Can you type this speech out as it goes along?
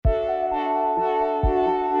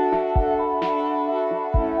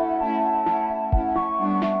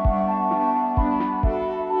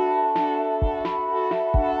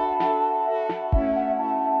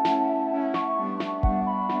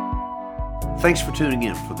Thanks for tuning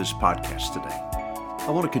in for this podcast today.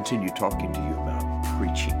 I want to continue talking to you about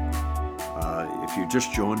preaching. If you're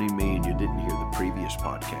just joining me and you didn't hear the previous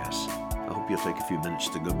podcast, I hope you'll take a few minutes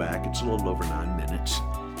to go back. It's a little over 9 minutes.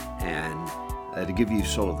 And to give you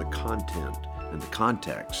sort of the content and the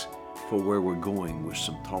context for where we're going with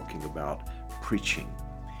some talking about preaching.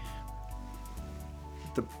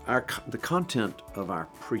 The content of our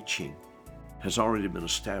preaching has already been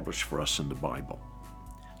established for us in the Bible.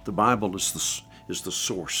 The Bible is the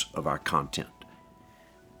source of our content.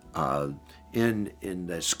 In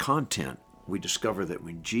this content, we discover that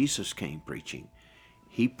when Jesus came preaching,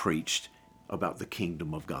 he preached about the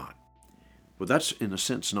kingdom of God. Well, that's in a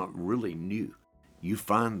sense not really new. You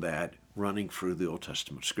find that running through the Old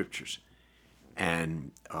Testament scriptures.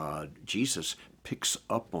 And Jesus picks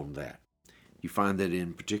up on that. You find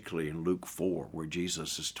that particularly in Luke 4, where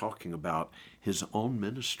Jesus is talking about his own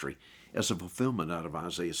ministry as a fulfillment out of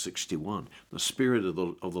Isaiah 61. The Spirit of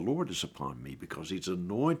the Lord is upon me because he's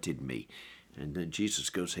anointed me. And then Jesus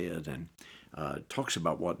goes ahead and talks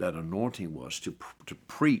about what that anointing was to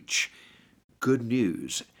preach good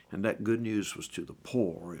news. And that good news was to the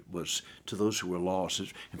poor. It was to those who were lost.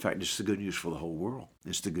 In fact, it's the good news for the whole world.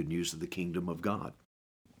 It's the good news of the kingdom of God.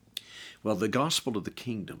 Well, the gospel of the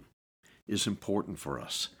kingdom is important for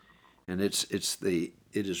us. And it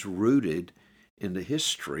is rooted in the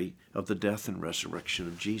history of the death and resurrection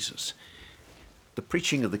of Jesus. The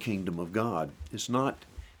preaching of the kingdom of God is not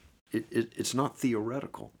it's not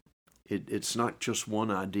theoretical. It's not just one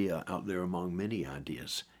idea out there among many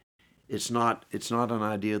ideas. It's not an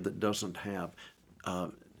idea that doesn't have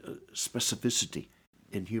specificity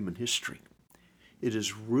in human history. It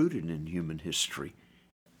is rooted in human history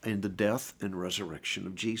in the death and resurrection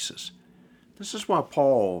of Jesus. This is why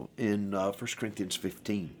Paul in 1 Corinthians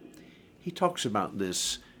 15, he talks about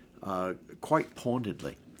this quite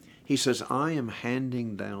pointedly. He says, I am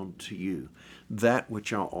handing down to you that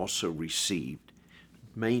which I also received.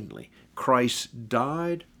 Mainly, Christ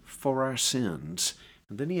died for our sins.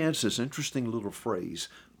 And then he adds this interesting little phrase,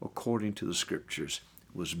 according to the scriptures,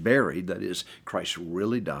 was buried, that is, Christ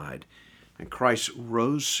really died, and Christ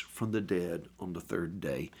rose from the dead on the third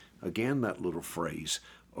day. Again, that little phrase,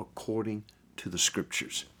 according to the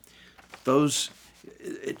scriptures.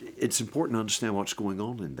 It's important to understand what's going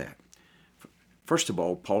on in that. First of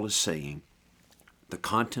all, Paul is saying the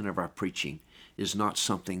content of our preaching is not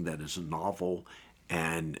something that is novel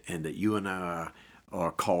and that you and I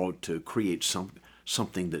are called to create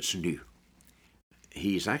something that's new.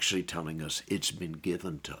 He's actually telling us it's been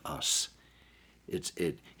given to us.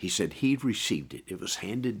 He said he'd received it. It was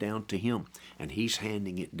handed down to him, and he's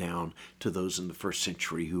handing it down to those in the first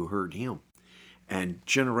century who heard him. And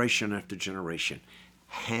generation after generation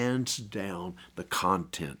hands down the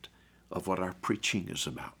content of what our preaching is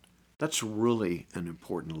about. That's really an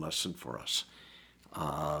important lesson for us.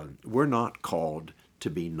 We're not called to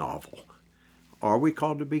be novel. Are we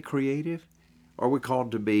called to be creative? Are we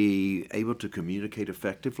called to be able to communicate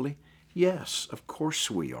effectively? Yes, of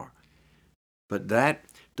course we are. But that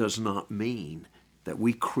does not mean that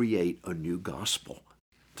we create a new gospel.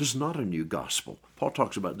 There's not a new gospel. Paul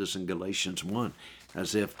talks about this in Galatians 1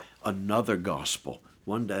 as if another gospel,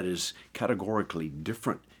 one that is categorically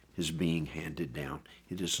different, is being handed down.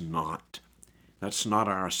 It is not. That's not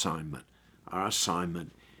our assignment. Our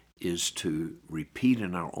assignment is to repeat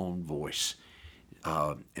in our own voice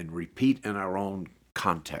and repeat in our own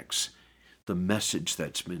context the message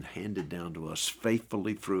that's been handed down to us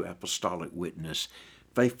faithfully through apostolic witness,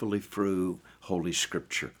 faithfully through Holy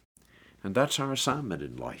Scripture. And that's our assignment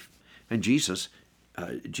in life. And Jesus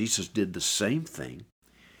did the same thing.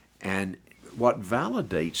 And what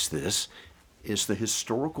validates this is the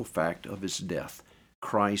historical fact of his death.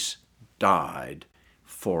 Christ died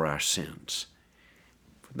for our sins.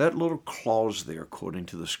 That little clause there, according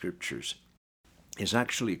to the scriptures, is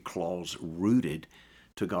actually a clause rooted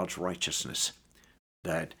to God's righteousness.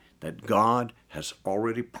 That God has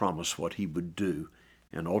already promised what he would do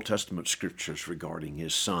in Old Testament scriptures regarding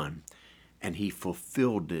his son. And he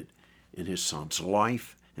fulfilled it in his son's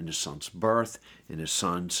life, in his son's birth, in his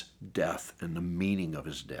son's death, and the meaning of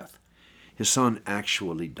his death. His son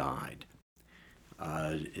actually died.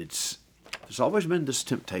 There's always been this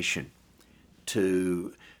temptation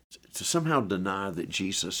to somehow deny that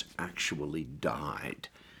Jesus actually died.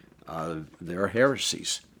 There are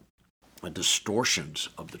heresies, distortions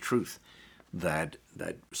of the truth that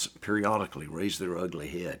periodically raise their ugly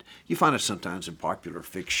head. You find it sometimes in popular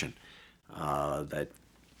fiction. That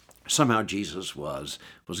somehow Jesus was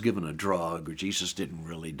given a drug, or Jesus didn't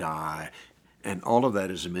really die, and all of that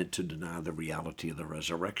is meant to deny the reality of the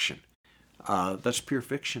resurrection. That's pure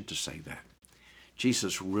fiction to say that.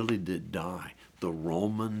 Jesus really did die. The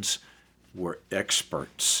Romans were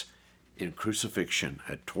experts in crucifixion,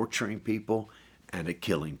 at torturing people and at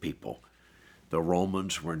killing people. The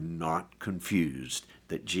Romans were not confused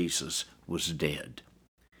that Jesus was dead.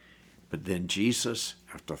 But then Jesus,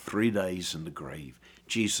 after 3 days in the grave,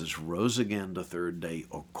 Jesus rose again the third day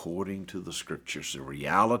according to the Scriptures. The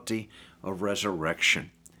reality of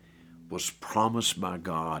resurrection was promised by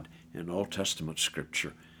God in Old Testament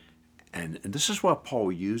Scripture. And this is why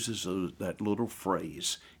Paul uses that little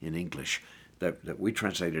phrase in English that we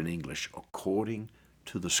translate in English, according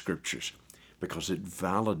to the Scriptures, because it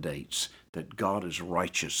validates that God is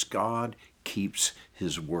righteous. God keeps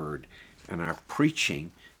His word. And our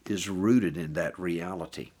preaching is rooted in that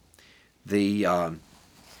reality. The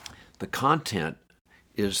content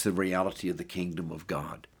is the reality of the kingdom of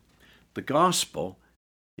God. The gospel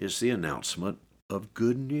is the announcement of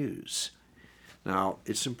good news. Now,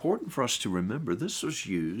 it's important for us to remember this was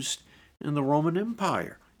used in the Roman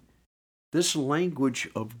Empire. This language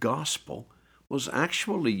of gospel was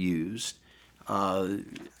actually used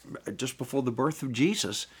just before the birth of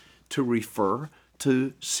Jesus to refer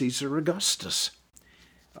to Caesar Augustus.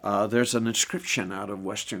 There's an inscription out of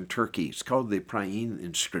Western Turkey. It's called the Priene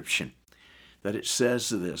inscription. That it says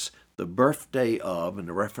this: the birthday of, and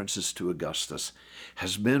the references to Augustus,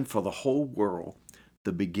 has been for the whole world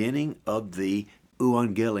the beginning of the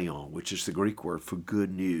euangelion, which is the Greek word for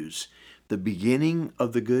good news. The beginning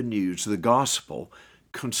of the good news, the gospel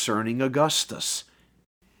concerning Augustus.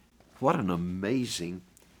 What an amazing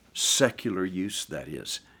secular use that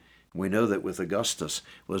is. We know that with Augustus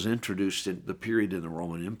was introduced in the period in the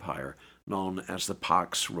Roman Empire known as the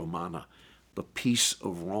Pax Romana, the peace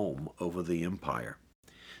of Rome over the empire.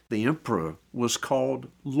 The emperor was called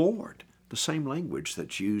Lord, the same language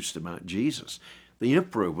that's used about Jesus. The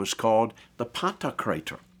emperor was called the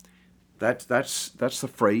Pantocrator. That's the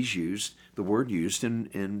phrase used, the word used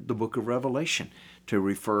in the book of Revelation to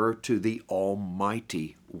refer to the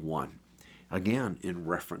Almighty One. Again, in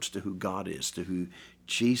reference to who God is, to who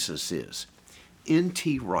Jesus is.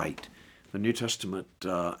 N.T. Wright, the New Testament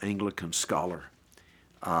Anglican scholar,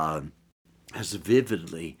 has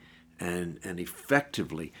vividly and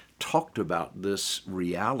effectively talked about this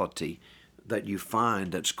reality that you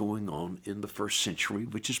find that's going on in the first century,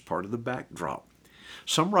 which is part of the backdrop.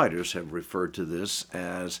 Some writers have referred to this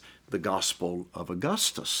as the Gospel of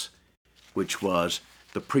Augustus, which was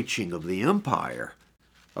the preaching of the empire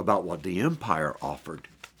about what the empire offered.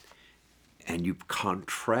 And you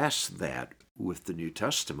contrast that with the New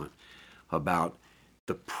Testament about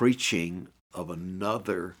the preaching of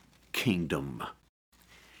another kingdom.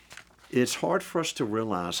 It's hard for us to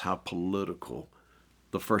realize how political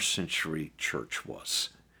the first century church was.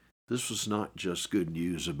 This was not just good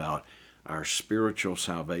news about our spiritual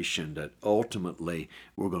salvation, that ultimately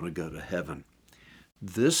we're going to go to heaven.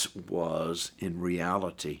 This was, in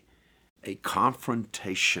reality, a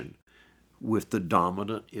confrontation with the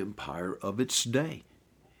dominant empire of its day.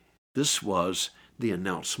 This was the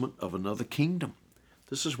announcement of another kingdom.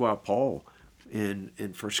 This is why Paul in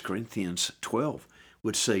 1 Corinthians 12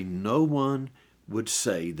 would say, no one would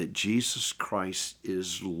say that Jesus Christ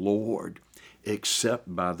is Lord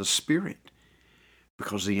except by the Spirit.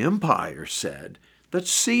 Because the empire said that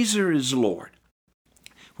Caesar is Lord.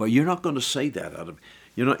 Well, you're not going to say that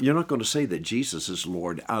you're not going to say that Jesus is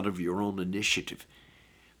Lord out of your own initiative.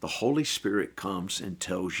 The Holy Spirit comes and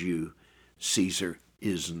tells you Caesar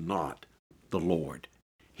is not the Lord.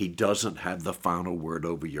 He doesn't have the final word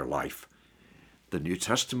over your life. The New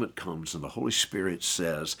Testament comes and the Holy Spirit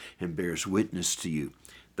says and bears witness to you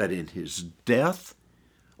that in his death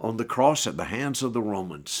on the cross at the hands of the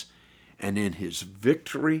Romans and in his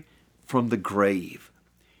victory from the grave,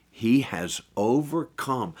 he has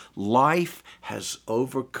overcome. Life has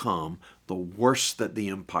overcome the worst that the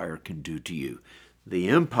empire can do to you. The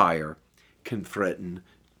empire can threaten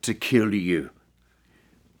to kill you.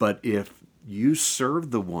 But if you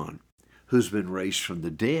serve the one who's been raised from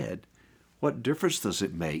the dead, what difference does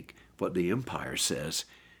it make what the empire says?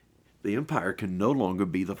 The empire can no longer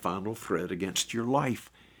be the final threat against your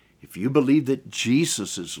life. If you believe that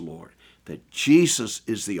Jesus is Lord, that Jesus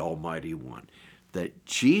is the Almighty One, that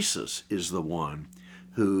Jesus is the one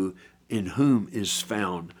in whom is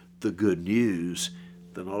found the good news,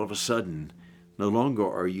 then all of a sudden, no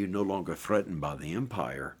longer threatened by the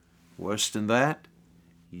empire. Worse than that,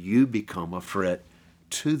 you become a threat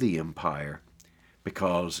to the empire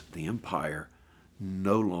because the empire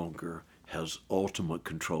no longer has ultimate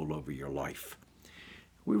control over your life.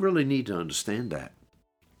 We really need to understand that.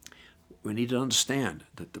 We need to understand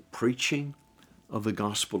that the preaching of the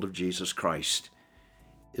gospel of Jesus Christ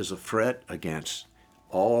is a threat against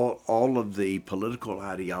all of the political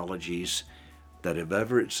ideologies that have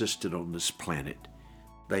ever existed on this planet,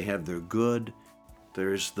 they have their good,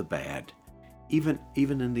 there's the bad. Even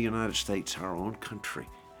in the United States, our own country,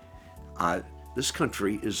 this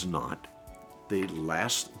country is not the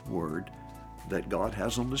last word that God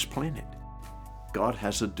has on this planet. God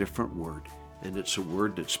has a different word, and it's a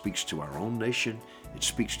word that speaks to our own nation. It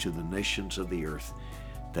speaks to the nations of the earth,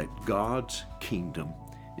 that God's kingdom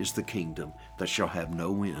is the kingdom that shall have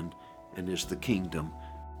no end, and is the kingdom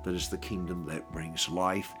that brings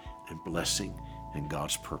life and blessing and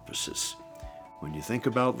God's purposes. When you think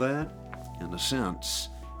about that, in a sense,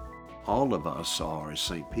 all of us are, as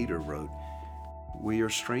St. Peter wrote, we are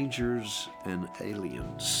strangers and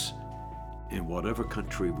aliens in whatever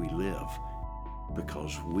country we live,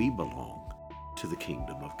 because we belong to the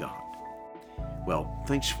kingdom of God. Well,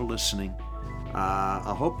 thanks for listening.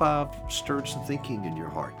 I hope I've stirred some thinking in your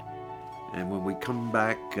heart. And when we come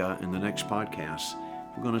back in the next podcast,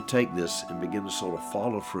 we're going to take this and begin to sort of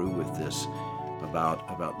follow through with this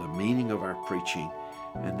about the meaning of our preaching,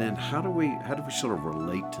 and then how do we sort of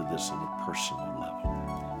relate to this on a personal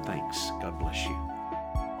level. Thanks. God bless you.